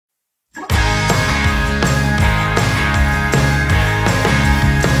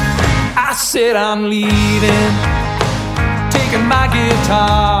said I'm leaving, taking my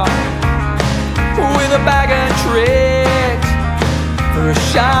guitar with a bag of tricks for a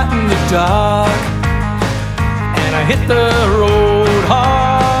shot in the dark. And I hit the road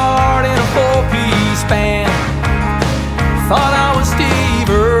hard in a four-piece band. Thought I was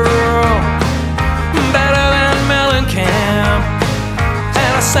Steve Earle, better than Mellencamp.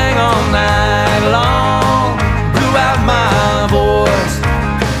 And I sang all night long, blew out my voice.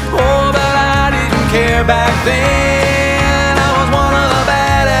 Oh, but I didn't care back then. I was one of the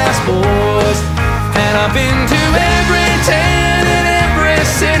badass boys. And I've been to every town in every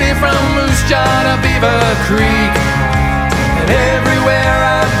city, from Moose Jaw to Beaver Creek. And everywhere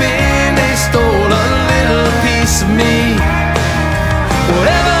I've been, they stole a little piece of me.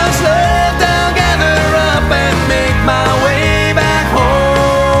 Whatever's left, I'll gather up and make my way back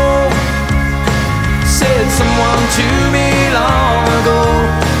home. Said someone to me long ago,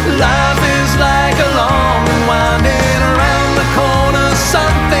 life is like a long and winding around the corner.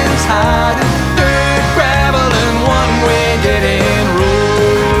 Something's hiding, dirt, gravel, and one-way dead-end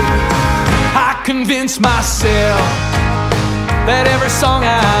road. I convinced myself that every song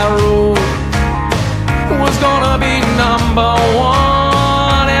I wrote was gonna be number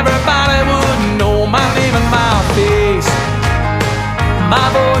one. Everybody would know my name and my face, my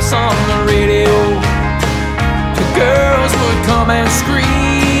voice on the radio. The girls would come and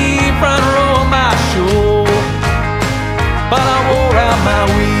scream front row of my show. But I wore out my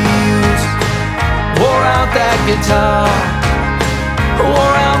wheels, wore out that guitar,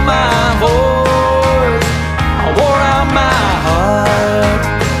 wore out my voice, I wore out my heart.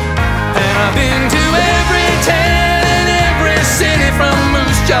 And I've been to every town and every city, from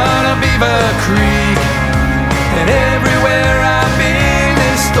Moose Jaw to Beaver Creek. And everywhere I've been,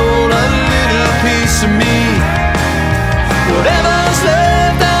 they stole a little piece of me. Whatever's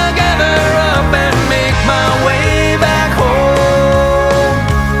left, I'll gather up and make my way back home.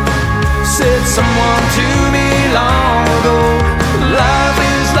 Said someone to me long ago, life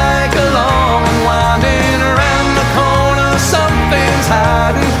is like a long and winding around the corner. Something's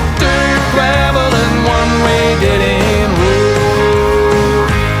hiding, dirt, gravel, and one-way dead-end road.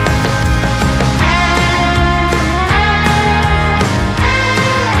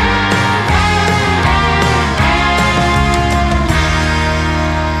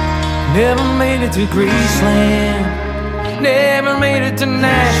 Never made it to Graceland, never made it to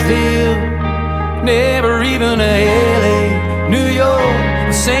Nashville, never even to LA, New York,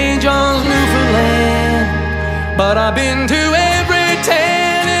 or St. John's, Newfoundland. But I've been to every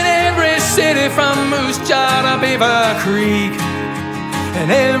town and every city, from Moose Jaw to Beaver Creek.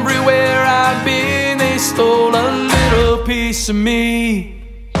 And everywhere I've been, they stole a little piece of me.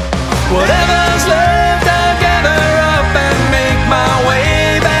 Whatever's left, I'll gather up and make my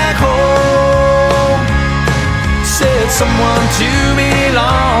way back home. Said someone to me